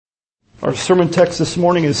Our sermon text this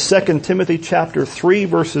morning is 2 Timothy chapter 3,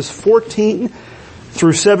 verses 14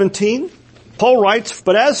 through 17. Paul writes,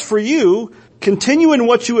 "But as for you, continue in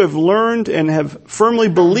what you have learned and have firmly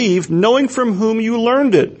believed, knowing from whom you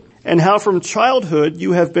learned it, and how from childhood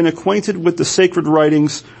you have been acquainted with the sacred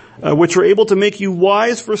writings, which are able to make you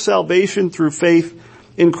wise for salvation through faith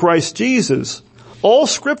in Christ Jesus. All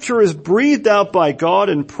scripture is breathed out by God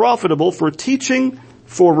and profitable for teaching,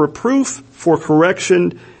 for reproof, for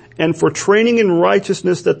correction, and for training in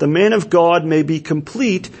righteousness, that the man of God may be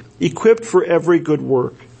complete, equipped for every good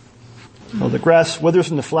work." Well, the grass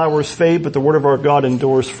withers and the flowers fade, but the word of our God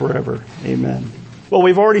endures forever. Amen. Well,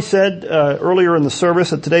 we've already said earlier in the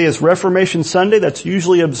service that today is Reformation Sunday. That's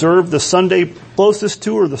usually observed the Sunday closest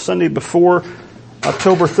to or the Sunday before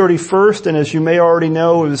October 31st. And as you may already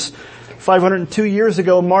know, it was 502 years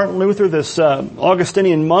ago, Martin Luther, this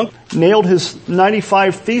Augustinian monk, nailed his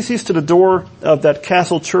 95 Theses to the door of that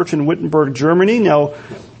castle church in Wittenberg, Germany. Now,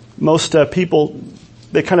 most people,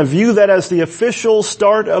 they kind of view that as the official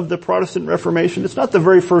start of the Protestant Reformation. It's not the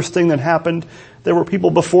very first thing that happened. There were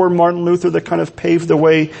people before Martin Luther that kind of paved the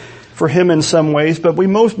way for him in some ways. But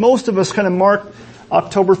most of us kind of mark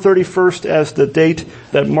October 31st as the date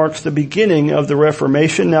that marks the beginning of the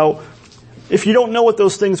Reformation. Now, if you don't know what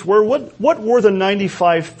those things were, what were the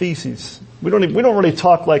 95 Theses? We don't really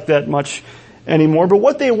talk like that much anymore, but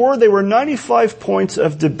what they were 95 points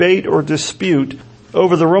of debate or dispute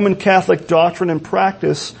over the Roman Catholic doctrine and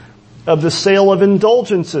practice of the sale of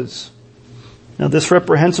indulgences. Now, this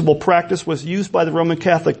reprehensible practice was used by the Roman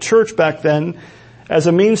Catholic Church back then as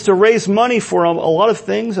a means to raise money for a lot of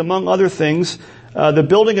things, among other things, the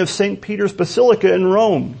building of St. Peter's Basilica in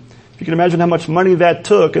Rome. You can imagine how much money that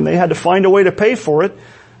took, and they had to find a way to pay for it.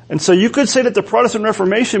 And so you could say that the Protestant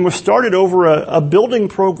Reformation was started over a building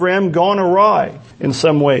program gone awry in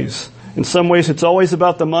some ways. In some ways it's always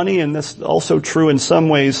about the money, and that's also true in some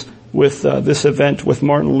ways with this event with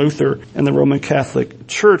Martin Luther and the Roman Catholic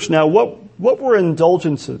Church. Now, what were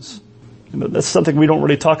indulgences? That's something we don't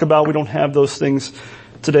really talk about. We don't have those things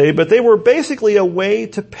today, but they were basically a way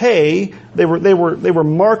to pay. They were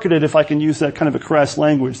marketed, if I can use that kind of a crass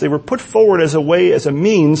language. They were put forward as a way, as a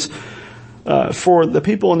means, for the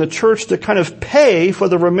people in the church to kind of pay for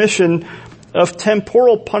the remission of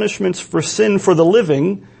temporal punishments for sin for the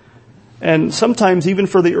living, and sometimes even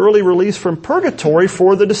for the early release from purgatory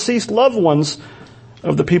for the deceased loved ones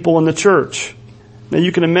of the people in the church. Now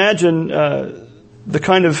you can imagine, the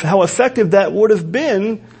kind of, how effective that would have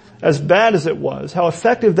been, as bad as it was, how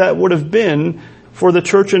effective that would have been for the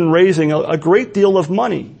church in raising a great deal of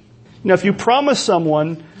money. Now, if you promise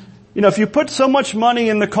someone, if you put so much money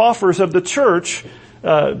in the coffers of the church,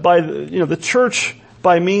 the church,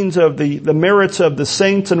 by means of the merits of the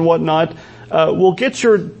saints and whatnot, will get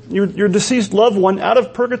your deceased loved one out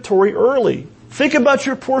of purgatory early. Think about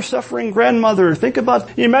your poor suffering grandmother.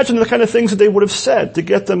 You imagine the kind of things that they would have said to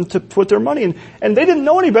get them to put their money in. And they didn't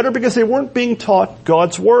know any better because they weren't being taught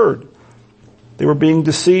God's Word. They were being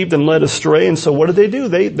deceived and led astray. And so what did they do?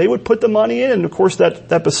 They would put the money in, and of course that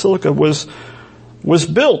basilica was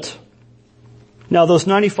built. Now those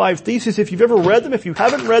 95 Theses, if you've ever read them, if you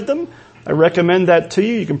haven't read them, I recommend that to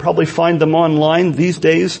you. You can probably find them online these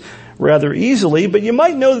days rather easily, but you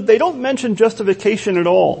might know that they don't mention justification at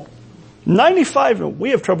all. 95,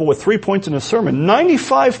 we have trouble with 3 points in a sermon,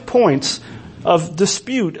 95 points of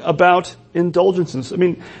dispute about indulgences. I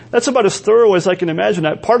mean, that's about as thorough as I can imagine.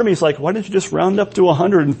 Part of me is like, why didn't you just round up to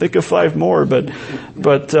 100 and think of 5 more? But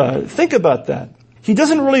think about that. He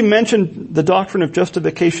doesn't really mention the doctrine of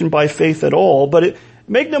justification by faith at all, but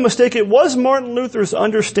make no mistake, it was Martin Luther's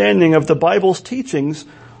understanding of the Bible's teachings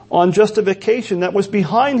on justification that was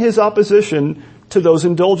behind his opposition to those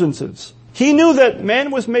indulgences. He knew that man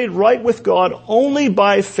was made right with God only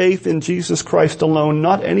by faith in Jesus Christ alone,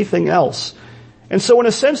 not anything else. And so in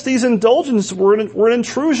a sense, these indulgences were an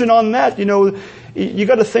intrusion on that. You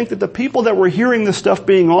got to think that the people that were hearing this stuff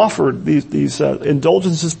being offered, these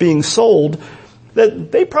indulgences being sold,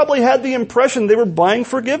 that they probably had the impression they were buying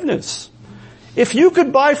forgiveness. If you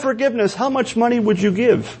could buy forgiveness, how much money would you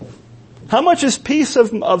give? How much is peace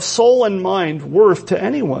of soul and mind worth to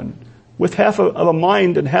anyone with half of a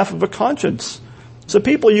mind and half of a conscience? So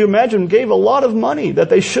people, you imagine, gave a lot of money that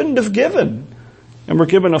they shouldn't have given, and were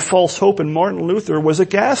given a false hope, and Martin Luther was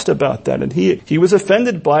aghast about that, and he was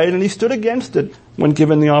offended by it, and he stood against it when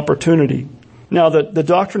given the opportunity. Now, the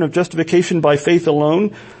doctrine of justification by faith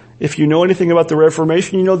alone, if you know anything about the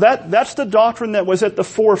Reformation, you know that's the doctrine that was at the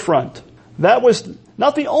forefront. That was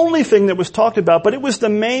not the only thing that was talked about, but it was the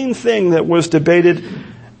main thing that was debated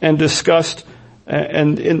and discussed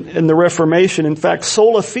and in the Reformation. In fact,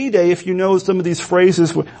 sola fide, if you know some of these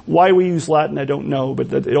phrases, why we use Latin, I don't know,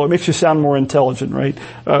 but it makes you sound more intelligent, right?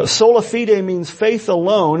 Sola fide means faith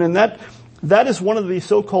alone, and that is one of the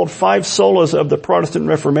so-called 5 solas of the Protestant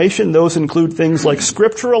Reformation. Those include things like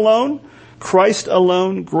Scripture alone, Christ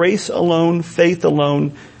alone, grace alone, faith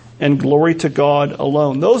alone, and glory to God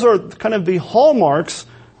alone. Those are kind of the hallmarks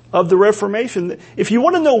of the Reformation. If you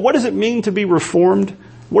want to know what does it mean to be Reformed,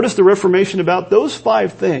 what is the Reformation about, those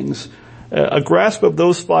 5 things, a grasp of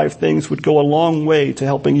those 5 things would go a long way to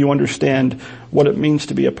helping you understand what it means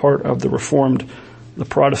to be a part of the Reformed, the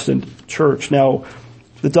Protestant Church. Now,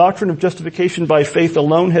 the doctrine of justification by faith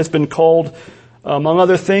alone has been called, among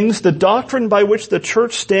other things, the doctrine by which the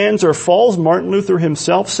church stands or falls. Martin Luther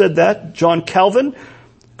himself said that. John Calvin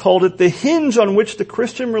called it the hinge on which the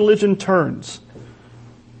Christian religion turns.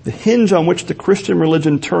 The hinge on which the Christian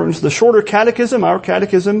religion turns. The Shorter Catechism, our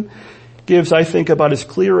catechism, gives, I think, about as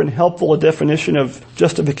clear and helpful a definition of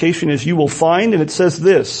justification as you will find. And it says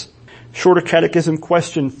this, Shorter Catechism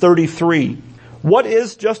question 33. What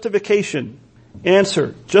is justification?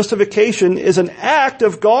 Answer. Justification is an act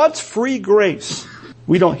of God's free grace.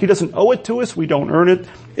 He doesn't owe it to us. We don't earn it.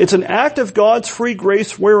 It's an act of God's free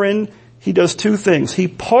grace wherein He does 2 things. He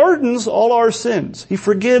pardons all our sins. He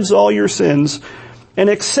forgives all your sins and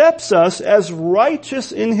accepts us as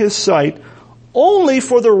righteous in His sight only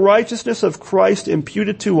for the righteousness of Christ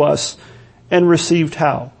imputed to us and received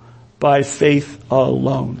how? By faith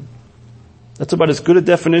alone. That's about as good a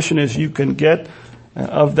definition as you can get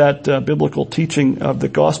of that biblical teaching of the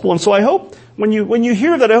gospel. And so I hope when you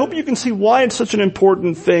hear that, I hope you can see why it's such an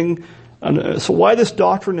important thing, and so why this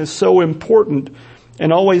doctrine is so important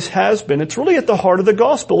and always has been. It's really at the heart of the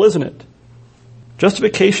gospel, isn't it?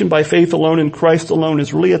 Justification by faith alone in Christ alone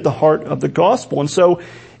is really at the heart of the gospel. And so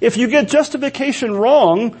if you get justification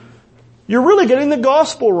wrong, you're really getting the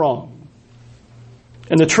gospel wrong.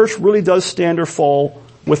 And the church really does stand or fall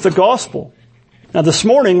with the gospel. Now this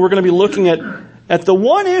morning we're going to be looking at the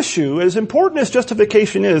one issue, as important as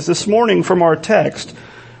justification is this morning from our text,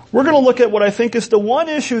 we're going to look at what I think is the one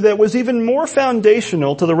issue that was even more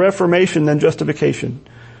foundational to the Reformation than justification.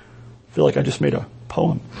 I feel like I just made a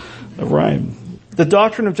poem, a rhyme. The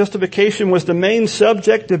doctrine of justification was the main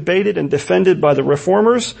subject debated and defended by the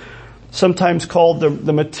Reformers, sometimes called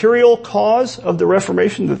the material cause of the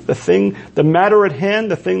Reformation, the matter at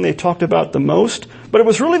hand, the thing they talked about the most. But it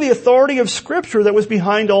was really the authority of Scripture that was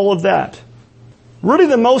behind all of that. Really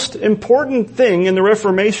the most important thing in the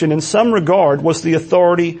Reformation in some regard was the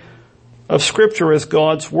authority of Scripture as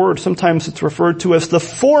God's Word. Sometimes it's referred to as the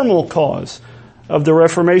formal cause of the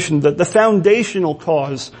Reformation, the foundational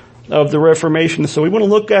cause of the Reformation. So we want to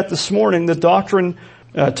look at this morning the doctrine,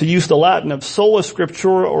 to use the Latin, of sola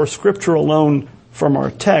scriptura, or Scripture alone, from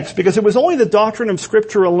our text. Because it was only the doctrine of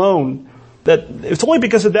Scripture alone it's only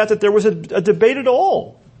because of that there was a debate at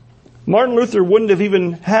all. Martin Luther wouldn't have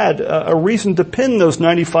even had a reason to pin those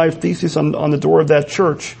 95 theses on the door of that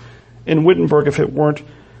church in Wittenberg if it weren't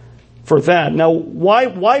for that. Now,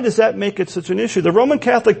 why does that make it such an issue? The Roman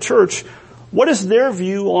Catholic Church, what is their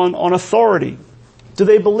view on authority? Do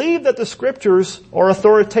they believe that the Scriptures are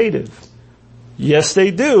authoritative? Yes, they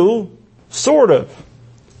do. Sort of.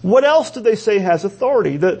 What else do they say has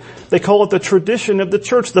authority? They call it the tradition of the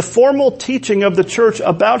church, the formal teaching of the church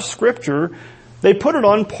about Scripture. They put it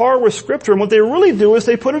on par with Scripture, and what they really do is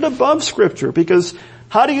they put it above Scripture, because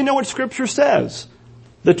how do you know what Scripture says?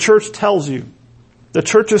 The church tells you. The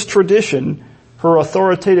church's tradition, her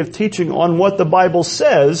authoritative teaching on what the Bible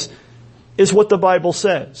says, is what the Bible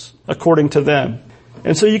says, according to them.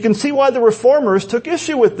 And so you can see why the Reformers took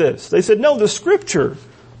issue with this. They said, no, the Scripture,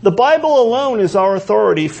 the Bible alone is our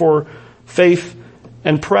authority for faith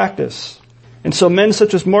and practice. And so men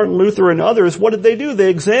such as Martin Luther and others, what did they do? They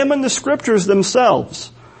examined the Scriptures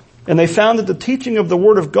themselves. And they found that the teaching of the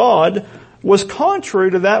Word of God was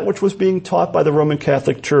contrary to that which was being taught by the Roman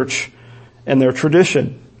Catholic Church and their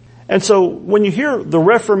tradition. And so when you hear the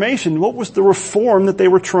Reformation, what was the reform that they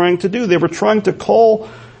were trying to do? They were trying to call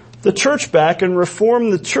the church back and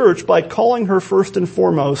reform the church by calling her first and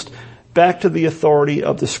foremost back to the authority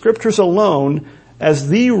of the Scriptures alone as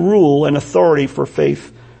the rule and authority for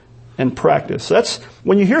faith and practice. That's,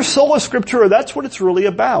 when you hear sola scriptura, that's what it's really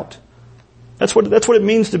about. That's what it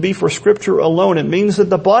means to be for Scripture alone. It means that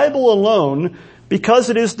the Bible alone, because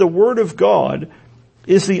it is the Word of God,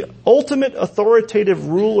 is the ultimate authoritative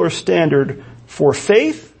rule or standard for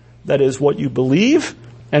faith, that is what you believe,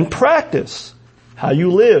 and practice, how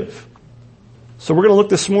you live. So we're going to look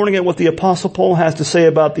this morning at what the Apostle Paul has to say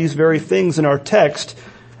about these very things in our text.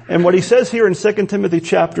 And what he says here in 2 Timothy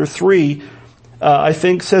chapter 3, I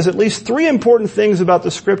think says at least three important things about the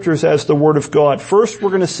Scriptures as the Word of God. First, we're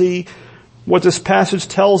going to see what this passage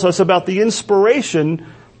tells us about the inspiration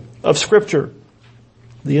of Scripture.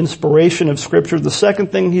 The inspiration of Scripture. The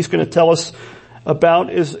second thing he's going to tell us about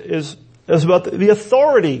is about the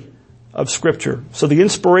authority of Scripture. So the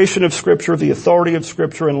inspiration of Scripture, the authority of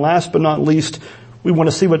Scripture, and last but not least, we want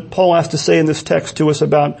to see what Paul has to say in this text to us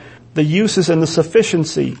about the uses and the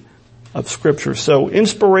sufficiency of Scripture. So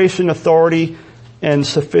inspiration, authority, and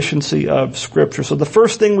sufficiency of Scripture. So the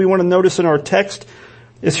first thing we want to notice in our text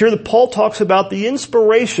is here that Paul talks about the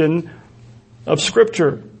inspiration of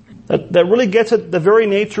Scripture. That really gets at the very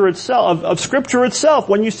nature itself, of Scripture itself.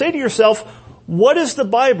 When you say to yourself, what is the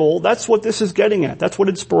Bible? That's what this is getting at. That's what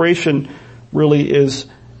inspiration really is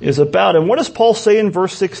about. And what does Paul say in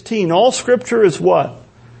verse 16? All Scripture is what?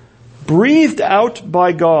 Breathed out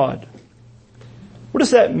by God. What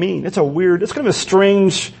does that mean? It's kind of a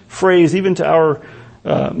strange phrase even to our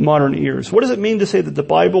modern ears. What does it mean to say that the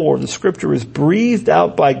Bible or the Scripture is breathed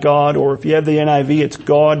out by God? Or if you have the NIV, it's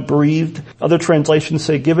God breathed. Other translations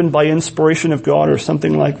say given by inspiration of God or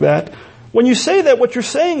something like that. When you say that, what you're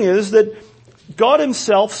saying is that God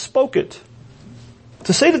Himself spoke it.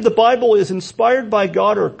 To say that the Bible is inspired by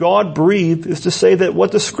God or God breathed is to say that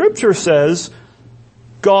what the Scripture says,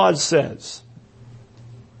 God says.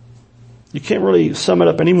 You can't really sum it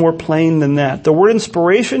up any more plain than that. The word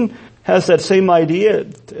inspiration has that same idea.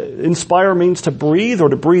 Inspire means to breathe or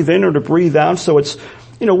to breathe in or to breathe out. So it's,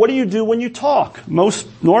 what do you do when you talk? Most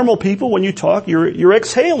normal people, when you talk, you're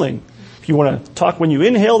exhaling. If you want to talk when you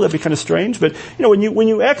inhale, that'd be kind of strange. But, when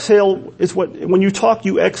you exhale when you talk,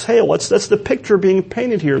 you exhale. That's the picture being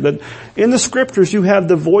painted here. That in the Scriptures, you have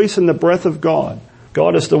the voice and the breath of God.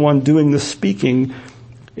 God is the one doing the speaking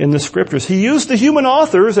in the Scriptures. He used the human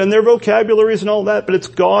authors and their vocabularies and all that, but it's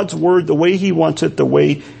God's Word, the way He wants it, the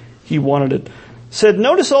way He wanted it.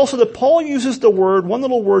 Notice also that Paul uses the word, one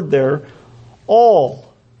little word there,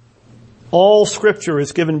 all. All Scripture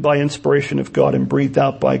is given by inspiration of God and breathed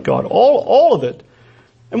out by God. All of it.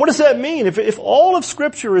 And what does that mean? If all of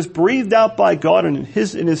Scripture is breathed out by God and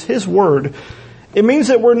is His Word, it means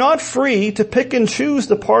that we're not free to pick and choose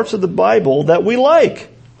the parts of the Bible that we like.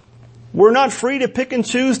 We're not free to pick and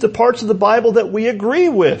choose the parts of the Bible that we agree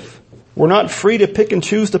with. We're not free to pick and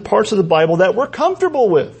choose the parts of the Bible that we're comfortable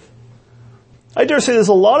with. I dare say there's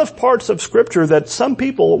a lot of parts of Scripture that some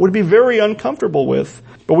people would be very uncomfortable with,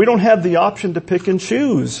 but we don't have the option to pick and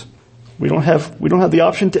choose. We don't have the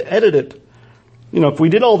option to edit it. If we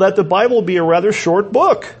did all that, the Bible would be a rather short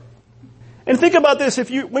book. And think about this,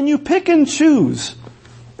 when you pick and choose,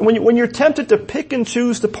 when you're tempted to pick and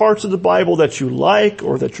choose the parts of the Bible that you like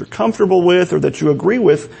or that you're comfortable with or that you agree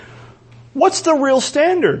with, what's the real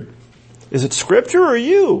standard? Is it Scripture or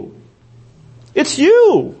you? It's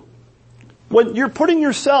you. When you're putting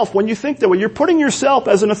yourself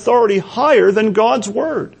as an authority higher than God's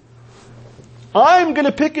Word. I'm going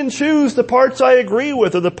to pick and choose the parts I agree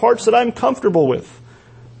with or the parts that I'm comfortable with.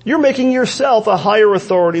 You're making yourself a higher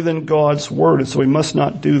authority than God's Word, and so we must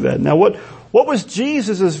not do that. Now what was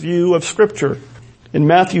Jesus' view of Scripture? In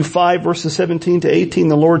Matthew 5 verses 17 to 18,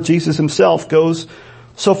 the Lord Jesus Himself goes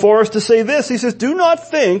so far as to say this. He says, do not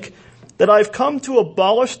think that I've come to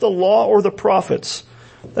abolish the law or the prophets.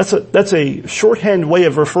 That's a shorthand way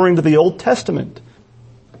of referring to the Old Testament.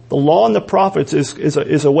 The law and the prophets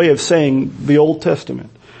is a way of saying the Old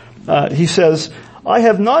Testament. He says, I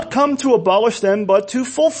have not come to abolish them, but to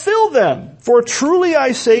fulfill them. For truly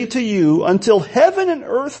I say to you, until heaven and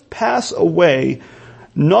earth pass away,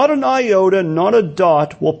 not an iota, not a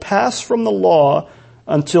dot will pass from the law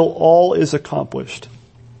until all is accomplished.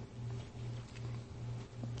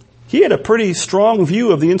 He had a pretty strong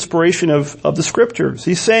view of the inspiration of the Scriptures.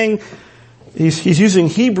 He's saying, he's using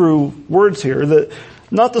Hebrew words here, that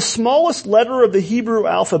not the smallest letter of the Hebrew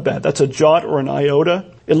alphabet, that's a jot or an iota,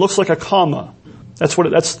 it looks like a comma.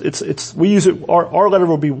 We use it, our letter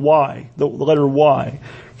will be Y, the letter Y.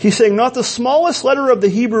 He's saying not the smallest letter of the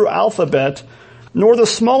Hebrew alphabet, nor the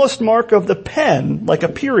smallest mark of the pen, like a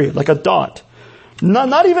period, like a dot.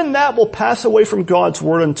 Not even that will pass away from God's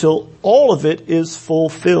Word until all of it is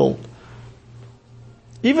fulfilled.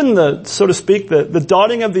 Even so to speak, the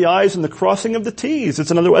dotting of the I's and the crossing of the T's,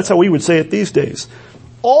 that's how we would say it these days.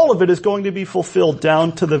 All of it is going to be fulfilled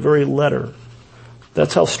down to the very letter.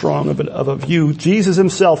 That's how strong of a view Jesus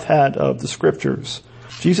Himself had of the Scriptures.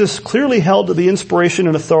 Jesus clearly held to the inspiration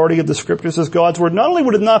and authority of the Scriptures as God's Word. Not only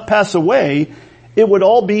would it not pass away, it would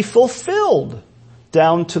all be fulfilled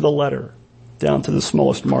down to the letter, down to the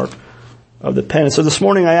smallest mark of the pen. And so this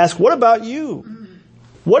morning I ask, what about you?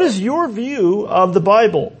 What is your view of the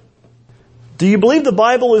Bible? Do you believe the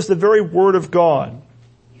Bible is the very Word of God?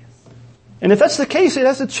 And if that's the case, it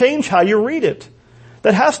has to change how you read it.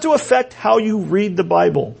 That has to affect how you read the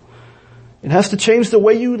Bible. It has to change the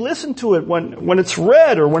way you listen to it when it's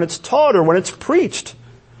read or when it's taught or when it's preached.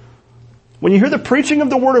 When you hear the preaching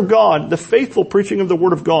of the Word of God, the faithful preaching of the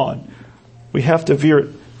Word of God, we have to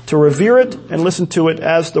revere it and listen to it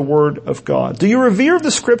as the Word of God. Do you revere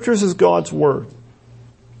the Scriptures as God's Word?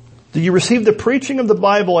 Do you receive the preaching of the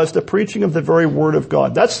Bible as the preaching of the very Word of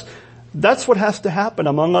God? That's what has to happen,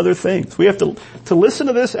 among other things. We have to listen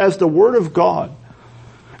to this as the Word of God.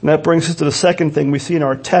 And that brings us to the second thing we see in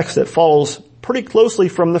our text that follows pretty closely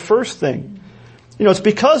from the first thing. It's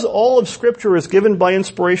because all of Scripture is given by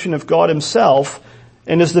inspiration of God Himself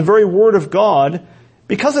and is the very Word of God.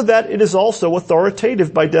 Because of that, it is also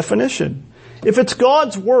authoritative by definition. If it's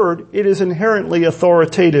God's Word, it is inherently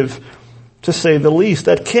authoritative, to say the least.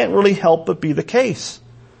 That can't really help but be the case.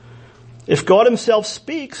 If God Himself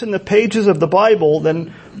speaks in the pages of the Bible,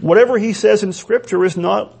 then whatever He says in Scripture is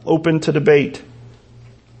not open to debate.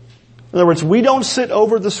 In other words, we don't sit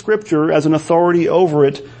over the Scripture as an authority over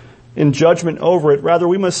it, in judgment over it. Rather,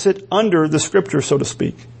 we must sit under the Scripture, so to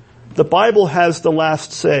speak. The Bible has the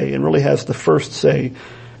last say and really has the first say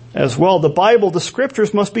as well. The Bible, the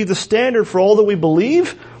Scriptures, must be the standard for all that we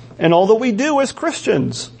believe and all that we do as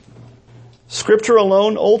Christians. Scripture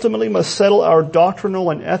alone ultimately must settle our doctrinal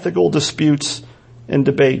and ethical disputes and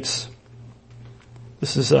debates.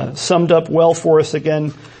 This is summed up well for us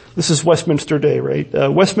again. This is Westminster Day, right?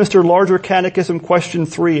 Westminster Larger Catechism, question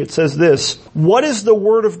 3. It says this: what is the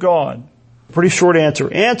Word of God? Pretty short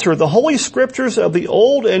answer. Answer: the Holy Scriptures of the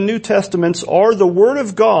Old and New Testaments are the Word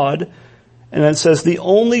of God, and then it says the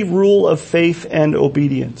only rule of faith and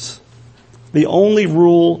obedience. The only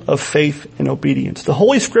rule of faith and obedience. The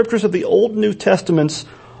Holy Scriptures of the Old and New Testaments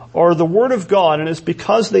are the Word of God, and it's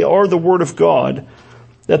because they are the Word of God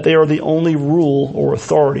that they are the only rule or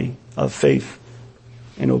authority of faith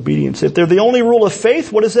and obedience. If they're the only rule of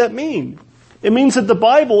faith, what does that mean? It means that the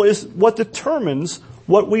Bible is what determines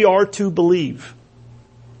what we are to believe.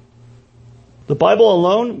 The Bible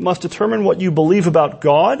alone must determine what you believe about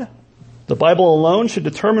God. The Bible alone should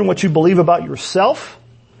determine what you believe about yourself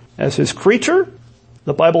as His creature.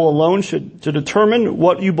 The Bible alone should determine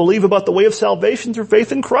what you believe about the way of salvation through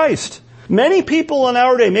faith in Christ. Many people in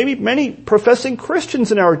our day, maybe many professing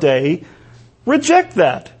Christians in our day, reject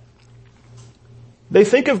that. They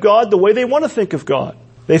think of God the way they want to think of God.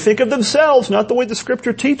 They think of themselves, not the way the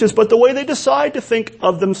Scripture teaches, but the way they decide to think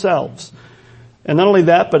of themselves. And not only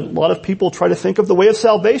that, but a lot of people try to think of the way of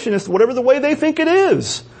salvation as whatever the way they think it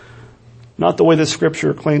is, not the way the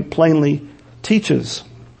Scripture plainly teaches.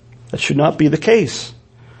 That should not be the case.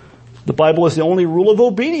 The Bible is the only rule of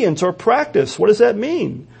obedience or practice. What does that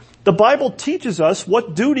mean? The Bible teaches us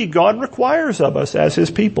what duty God requires of us as His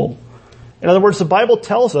people. In other words, the Bible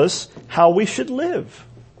tells us how we should live.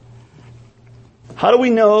 How do we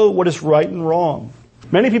know what is right and wrong?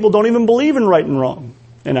 Many people don't even believe in right and wrong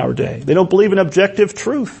in our day. They don't believe in objective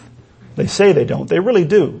truth. They say they don't. They really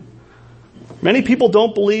do. Many people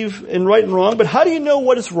don't believe in right and wrong, but how do you know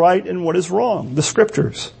what is right and what is wrong? The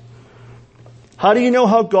Scriptures. How do you know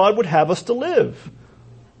how God would have us to live?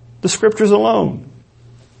 The Scriptures alone.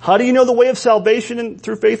 How do you know the way of salvation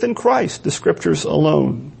through faith in Christ? The Scriptures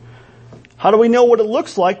alone. How do we know what it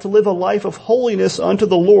looks like to live a life of holiness unto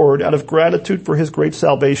the Lord out of gratitude for His great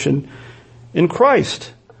salvation in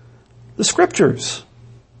Christ? The Scriptures.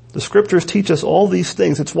 The Scriptures teach us all these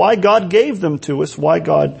things. It's why God gave them to us, why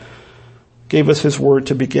God gave us His Word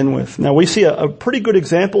to begin with. Now we see a pretty good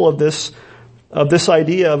example of this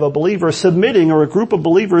idea of a believer submitting, or a group of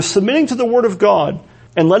believers submitting to the Word of God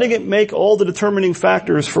and letting it make all the determining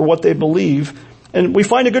factors for what they believe. And we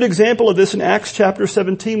find a good example of this in Acts chapter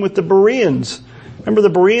 17 with the Bereans. Remember the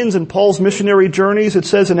Bereans in Paul's missionary journeys? It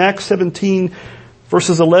says in Acts 17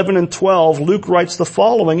 verses 11 and 12, Luke writes the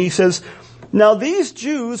following. He says, now these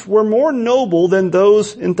Jews were more noble than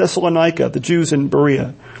those in Thessalonica, the Jews in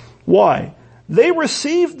Berea. Why? They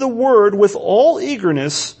received the word with all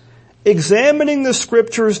eagerness, examining the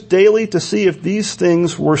Scriptures daily to see if these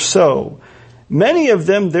things were so. Many of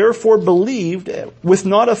them therefore believed, with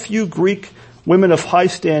not a few Greek women of high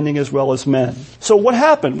standing as well as men. So what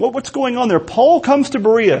happened? What's going on there? Paul comes to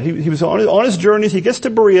Berea. He was on his journeys. He gets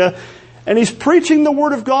to Berea and he's preaching the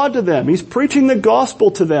Word of God to them. He's preaching the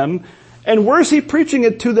gospel to them. And where's he preaching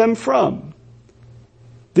it to them from?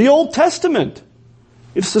 The Old Testament.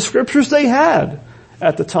 It's the Scriptures they had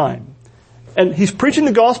at the time. And he's preaching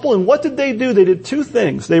the gospel, and what did they do? They did two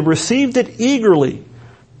things. They received it eagerly.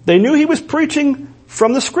 They knew he was preaching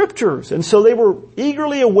from the Scriptures, and so they were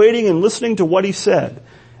eagerly awaiting and listening to what he said.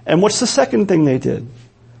 And what's the second thing they did?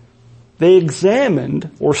 They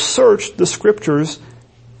examined or searched the Scriptures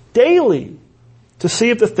daily to see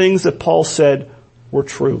if the things that Paul said were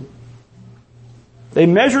true. They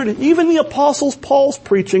measured even the apostles Paul's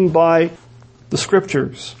preaching by the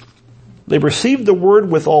Scriptures. They received the word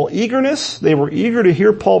with all eagerness. They were eager to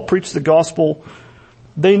hear Paul preach the gospel.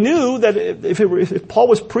 They knew that if Paul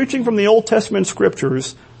was preaching from the Old Testament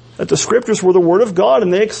Scriptures, that the Scriptures were the Word of God,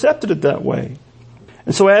 and they accepted it that way.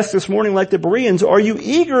 And so I ask this morning, like the Bereans, are you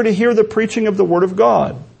eager to hear the preaching of the Word of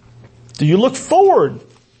God? Do you look forward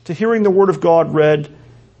to hearing the Word of God read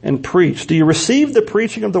and preached? Do you receive the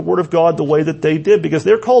preaching of the Word of God the way that they did? Because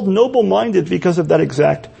they're called noble-minded because of that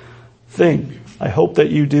exact thing. I hope that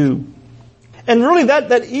you do. And really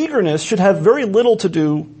that eagerness should have very little to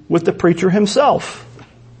do with the preacher himself.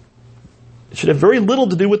 It should have very little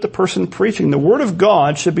to do with the person preaching. The Word of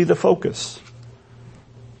God should be the focus,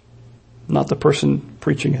 not the person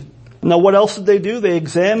preaching it. Now, what else did they do? They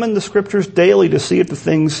examined the Scriptures daily to see if the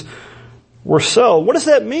things were so. What does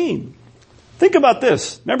that mean? Think about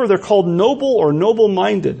this. Remember, they're called noble or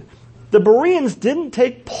noble-minded. The Bereans didn't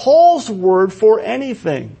take Paul's word for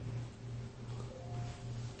anything.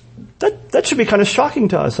 That should be kind of shocking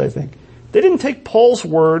to us, I think. They didn't take Paul's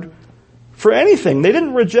word for anything. They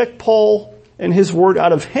didn't reject Paul and his word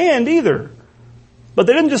out of hand either. But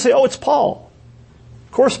they didn't just say, oh, it's Paul.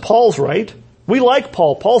 Of course, Paul's right. We like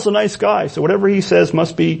Paul. Paul's a nice guy, so whatever he says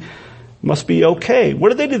must be okay. What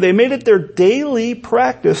did they do? They made it their daily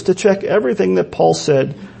practice to check everything that Paul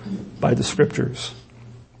said by the Scriptures.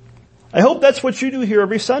 I hope that's what you do here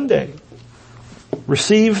every Sunday.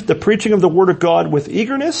 Receive the preaching of the Word of God with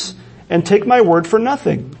eagerness and take my word for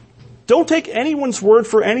nothing. Don't take anyone's word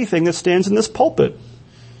for anything that stands in this pulpit.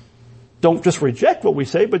 Don't just reject what we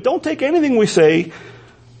say, but don't take anything we say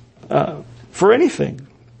for anything.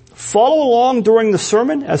 Follow along during the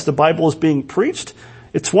sermon as the Bible is being preached.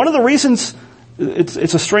 It's one of the reasons, it's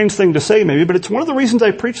a strange thing to say maybe, but it's one of the reasons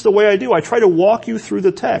I preach the way I do. I try to walk you through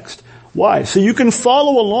the text. Why? So you can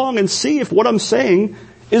follow along and see if what I'm saying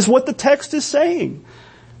is what the text is saying.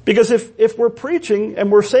 Because if we're preaching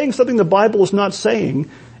and we're saying something the Bible is not saying,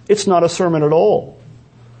 it's not a sermon at all.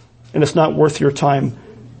 And it's not worth your time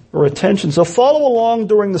or attention. So follow along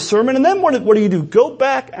during the sermon, and then what do you do? Go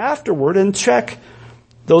back afterward and check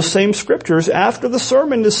those same Scriptures after the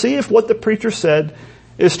sermon to see if what the preacher said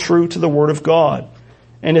is true to the Word of God.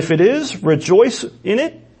 And if it is, rejoice in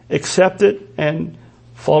it, accept it, and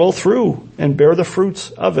follow through and bear the fruits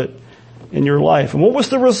of it in your life. And what was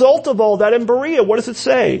the result of all that in Berea? What does it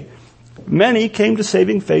say? Many came to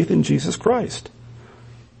saving faith in Jesus Christ.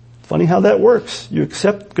 Funny how that works. You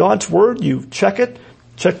accept God's Word, you check it,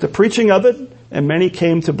 check the preaching of it, and many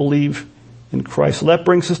came to believe in Christ. So that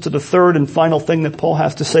brings us to the third and final thing that Paul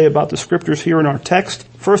has to say about the Scriptures here in our text.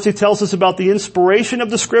 First, he tells us about the inspiration of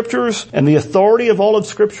the Scriptures and the authority of all of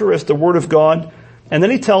Scripture as the Word of God. And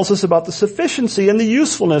then he tells us about the sufficiency and the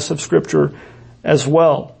usefulness of Scripture as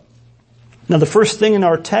well. Now, the first thing in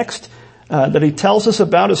our text that he tells us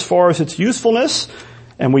about as far as its usefulness,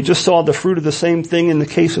 and we just saw the fruit of the same thing in the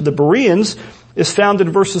case of the Bereans, is found in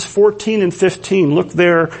verses 14 and 15. Look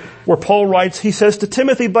there where Paul writes, he says to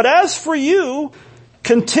Timothy, "But as for you,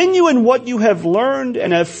 continue in what you have learned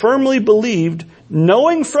and have firmly believed,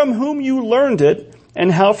 knowing from whom you learned it,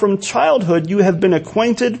 and how from childhood you have been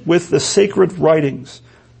acquainted with the sacred writings,"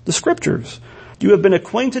 the Scriptures. "You have been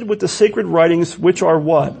acquainted with the sacred writings, which are"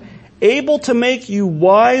 what? "Able to make you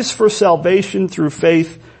wise for salvation through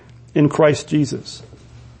faith in Christ Jesus."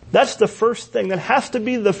 That's the first thing. That has to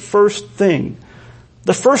be the first thing.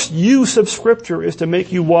 The first use of Scripture is to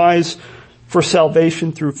make you wise for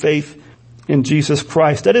salvation through faith in Jesus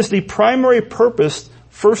Christ. That is the primary purpose,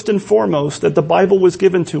 first and foremost, that the Bible was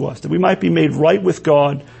given to us, that we might be made right with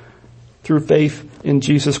God through faith in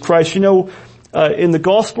Jesus Christ. You know, in the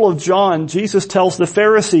Gospel of John, Jesus tells the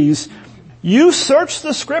Pharisees, "You search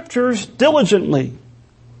the Scriptures diligently."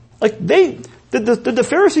 Like did the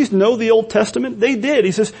Pharisees know the Old Testament? They did.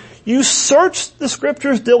 He says, "You search the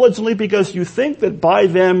Scriptures diligently because you think that by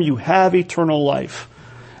them you have eternal life."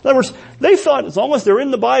 In other words, they thought as long as they're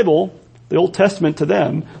in the Bible, the Old Testament to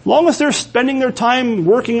them, as long as they're spending their time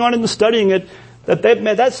working on it and studying it,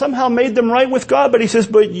 that somehow made them right with God. But he says,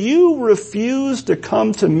 "But you refuse to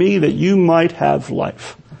come to me that you might have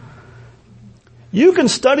life." You can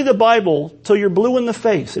study the Bible till you're blue in the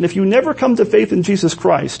face, and if you never come to faith in Jesus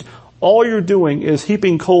Christ, all you're doing is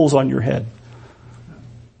heaping coals on your head.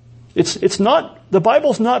 The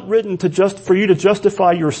Bible's not written for you to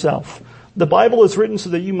justify yourself. The Bible is written so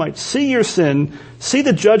that you might see your sin, see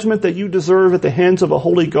the judgment that you deserve at the hands of a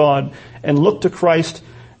holy God, and look to Christ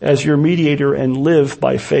as your mediator and live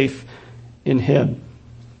by faith in him.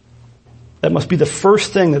 That must be the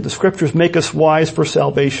first thing, that the scriptures make us wise for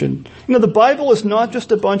salvation. You know, the Bible is not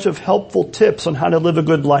just a bunch of helpful tips on how to live a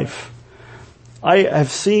good life. I have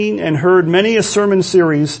seen and heard many a sermon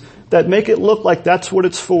series that make it look like that's what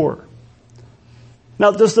it's for. Now,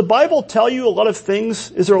 does the Bible tell you a lot of things?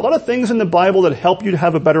 Is there a lot of things in the Bible that help you to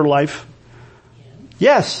have a better life?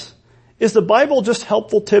 Yes. Is the Bible just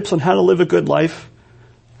helpful tips on how to live a good life?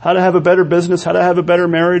 How to have a better business, how to have a better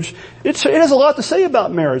marriage? It has a lot to say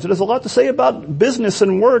about marriage. It has a lot to say about business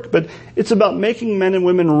and work, but it's about making men and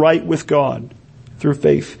women right with God through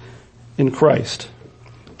faith in Christ.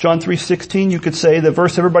 John 3:16, you could say, the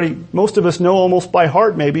verse most of us know almost by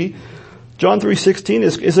heart maybe. John 3:16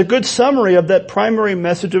 is a good summary of that primary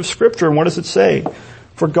message of Scripture. And what does it say?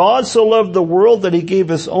 For God so loved the world that he gave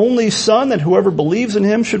his only Son, that whoever believes in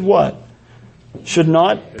him should what? Should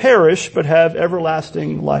not perish, but have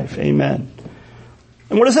everlasting life. Amen.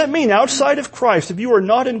 And what does that mean? Outside of Christ, if you are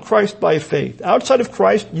not in Christ by faith, outside of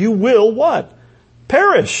Christ, you will what?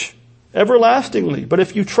 Perish everlastingly. But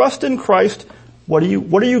if you trust in Christ, what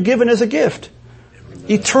are you given as a gift?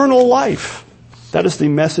 Eternal life. That is the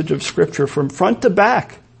message of Scripture from front to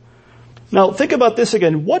back. Now think about this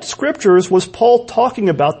again. What scriptures was Paul talking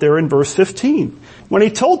about there in verse 15? When he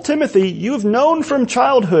told Timothy, you've known from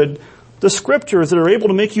childhood the scriptures that are able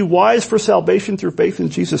to make you wise for salvation through faith in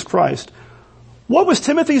Jesus Christ. What was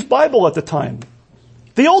Timothy's Bible at the time?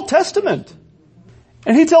 The Old Testament.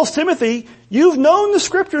 And he tells Timothy, you've known the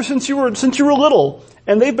scriptures since you were little,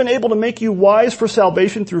 and they've been able to make you wise for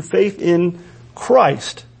salvation through faith in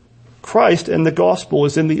Christ. Christ and the gospel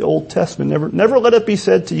is in the Old Testament. Never let it be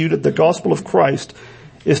said to you that the gospel of Christ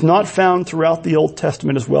is not found throughout the Old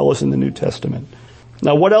Testament as well as in the New Testament.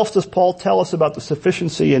 Now, what else does Paul tell us about the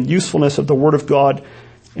sufficiency and usefulness of the Word of God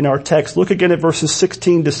in our text? Look again at verses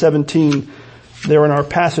 16 to 17 there in our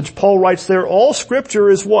passage. Paul writes there, all Scripture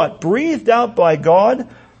is what? Breathed out by God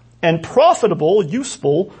and profitable,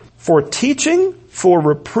 useful, for teaching, for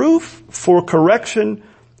reproof, for correction,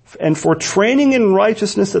 and for training in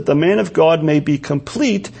righteousness, that the man of God may be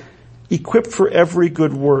complete, equipped for every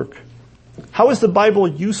good work. How is the Bible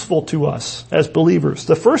useful to us as believers?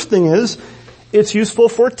 The first thing is, it's useful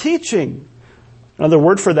for teaching. Another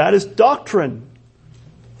word for that is doctrine.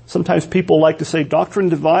 Sometimes people like to say doctrine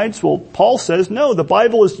divides. Well, Paul says, no, the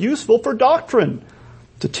Bible is useful for doctrine,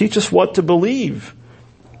 to teach us what to believe.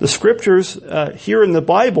 The scriptures here in the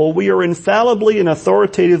Bible, we are infallibly and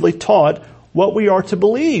authoritatively taught what we are to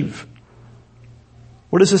believe.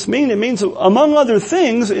 What does this mean? It means, among other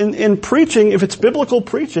things, in preaching, if it's biblical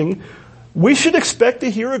preaching, we should expect to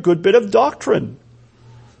hear a good bit of doctrine.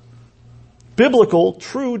 Biblical,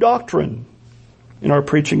 true doctrine in our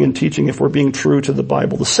preaching and teaching if we're being true to the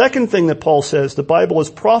Bible. The second thing that Paul says, the Bible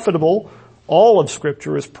is profitable, all of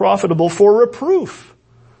Scripture is profitable for reproof.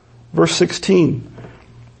 Verse 16.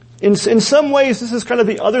 In some ways, this is kind of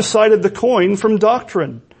the other side of the coin from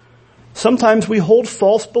doctrine. Sometimes we hold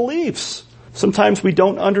false beliefs. Sometimes we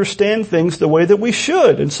don't understand things the way that we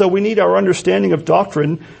should. And so we need our understanding of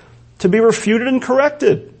doctrine to be refuted and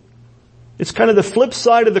corrected. It's kind of the flip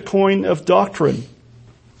side of the coin of doctrine.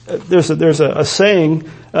 There's a saying,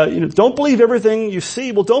 don't believe everything you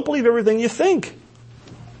see. Well, don't believe everything you think.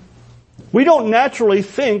 We don't naturally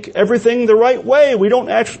think everything the right way. We don't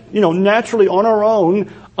naturally on our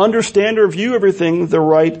own understand or view everything the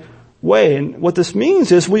right way. And what this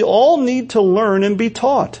means is we all need to learn and be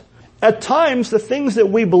taught. At times, the things that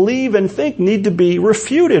we believe and think need to be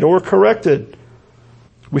refuted or corrected.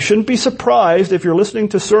 We shouldn't be surprised if you're listening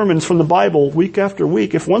to sermons from the Bible week after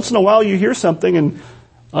week. If once in a while you hear something and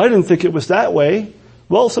I didn't think it was that way,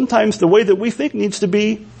 well, sometimes the way that we think needs to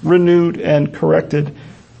be renewed and corrected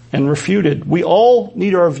and refuted. We all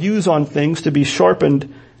need our views on things to be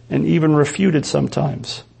sharpened and even refuted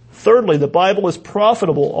sometimes. Thirdly, the Bible is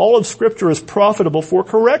profitable. All of Scripture is profitable for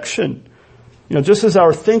correction. Just as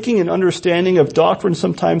our thinking and understanding of doctrine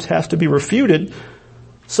sometimes has to be refuted,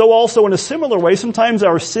 so also in a similar way, sometimes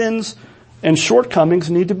our sins and shortcomings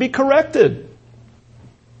need to be corrected.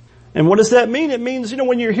 And what does that mean? It means,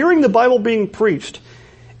 when you're hearing the Bible being preached,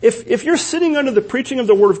 if you're sitting under the preaching of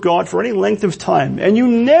the Word of God for any length of time, and you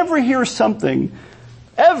never hear something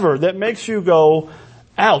ever that makes you go,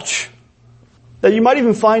 ouch, that you might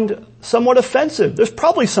even find somewhat offensive, there's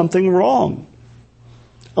probably something wrong.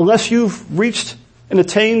 Unless you've reached and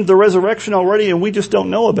attained the resurrection already and we just don't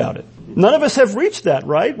know about it. None of us have reached that,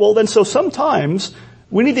 right? Well, then so sometimes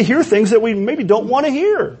we need to hear things that we maybe don't want to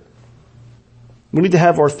hear. We need to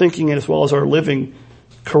have our thinking as well as our living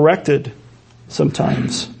corrected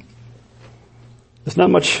sometimes. There's not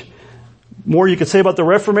much More you could say about the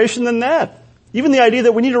Reformation than that. Even the idea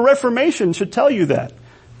that we need a reformation should tell you that.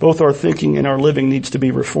 Both our thinking and our living needs to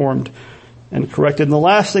be reformed and corrected. And the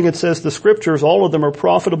last thing it says, the scriptures, all of them are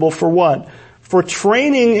profitable for what? For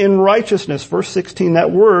training in righteousness. Verse 16,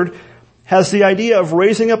 that word has the idea of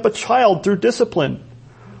raising up a child through discipline.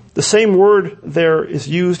 The same word there is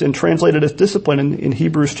used and translated as discipline in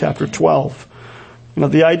Hebrews chapter 12.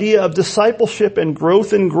 The idea of discipleship and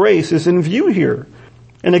growth in grace is in view here.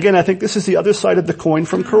 And again, I think this is the other side of the coin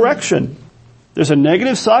from correction. There's a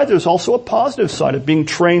negative side, there's also a positive side of being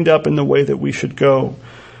trained up in the way that we should go.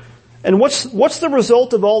 And what's the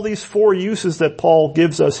result of all these four uses that Paul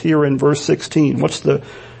gives us here in verse 16? What's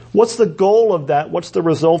the goal of that? What's the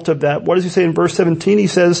result of that? What does he say in verse 17? He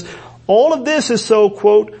says, all of this is so,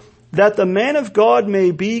 quote, that the man of God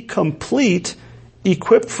may be complete,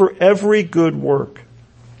 equipped for every good work.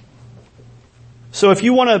 So if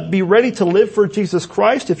you want to be ready to live for Jesus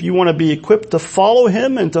Christ, if you want to be equipped to follow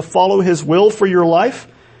Him and to follow His will for your life,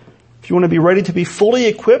 if you want to be ready to be fully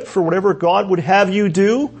equipped for whatever God would have you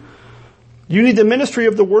do, you need the ministry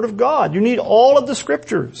of the Word of God. You need all of the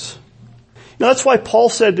Scriptures. Now that's why Paul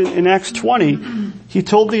said in Acts 20, he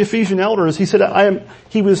told the Ephesian elders, he said,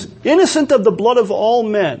 he was innocent of the blood of all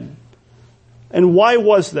men. And why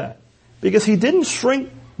was that? Because he didn't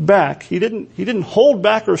shrink back. He didn't hold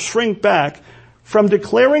back or shrink back from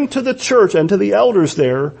declaring to the church and to the elders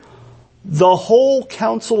there the whole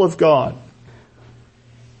counsel of God.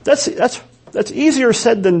 That's easier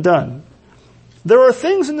said than done. There are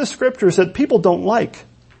things in the scriptures that people don't like.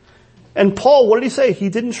 And Paul, what did he say? He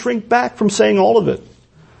didn't shrink back from saying all of it.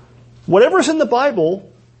 Whatever's in the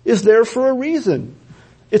Bible is there for a reason.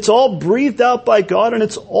 It's all breathed out by God, and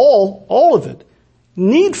it's all of it,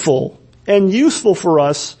 needful and useful for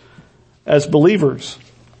us as believers.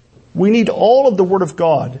 We need all of the Word of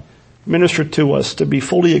God ministered to us to be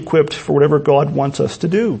fully equipped for whatever God wants us to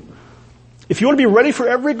do. If you want to be ready for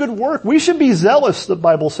every good work, we should be zealous, the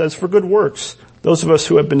Bible says, for good works. Those of us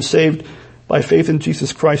who have been saved by faith in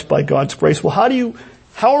Jesus Christ by God's grace. Well,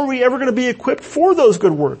 how are we ever going to be equipped for those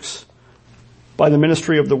good works? By the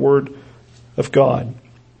ministry of the Word of God.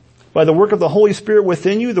 By the work of the Holy Spirit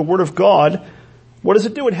within you, the Word of God, what does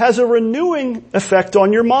it do? It has a renewing effect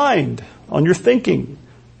on your mind, on your thinking.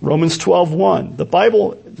 Romans 12:1.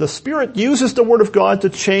 The Spirit uses the Word of God to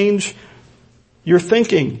change your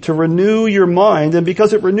thinking, to renew your mind. And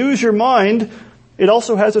because it renews your mind, it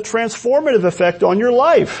also has a transformative effect on your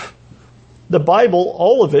life. The Bible,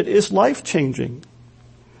 all of it, is life-changing.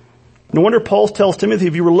 No wonder Paul tells Timothy,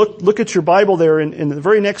 if you were look at your Bible there in the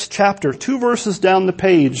very next chapter, 2 verses down the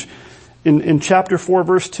page, in chapter 4,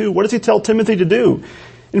 verse 2, what does he tell Timothy to do?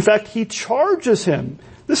 In fact, he charges him.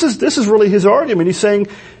 This is really his argument. He's saying,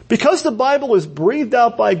 because the Bible is breathed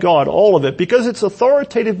out by God, all of it, because it's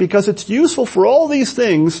authoritative, because it's useful for all these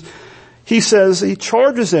things, he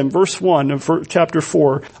charges him, verse 1 of chapter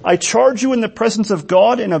 4, I charge you in the presence of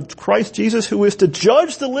God and of Christ Jesus, who is to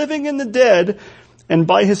judge the living and the dead, and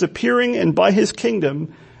by His appearing and by His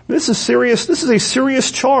kingdom. This is a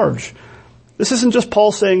serious charge. This isn't just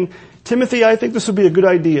Paul saying, Timothy, I think this would be a good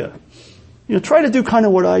idea. Try to do kind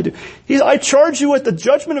of what I do. I charge you at the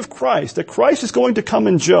judgment of Christ, that Christ is going to come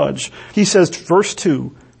and judge. He says, verse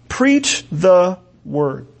 2, preach the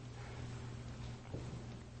word.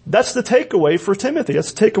 That's the takeaway for Timothy.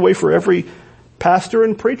 That's the takeaway for every pastor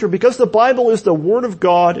and preacher. Because the Bible is the Word of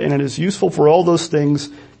God and it is useful for all those things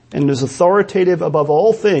and it is authoritative above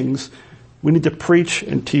all things, we need to preach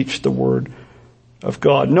and teach the Word of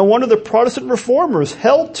God. No wonder the Protestant reformers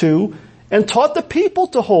held to and taught the people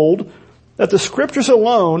to hold that the Scriptures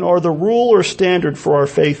alone are the rule or standard for our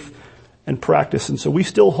faith and practice. And so we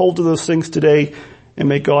still hold to those things today, and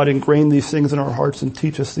may God ingrain these things in our hearts and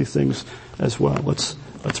teach us these things as well. Let's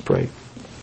pray.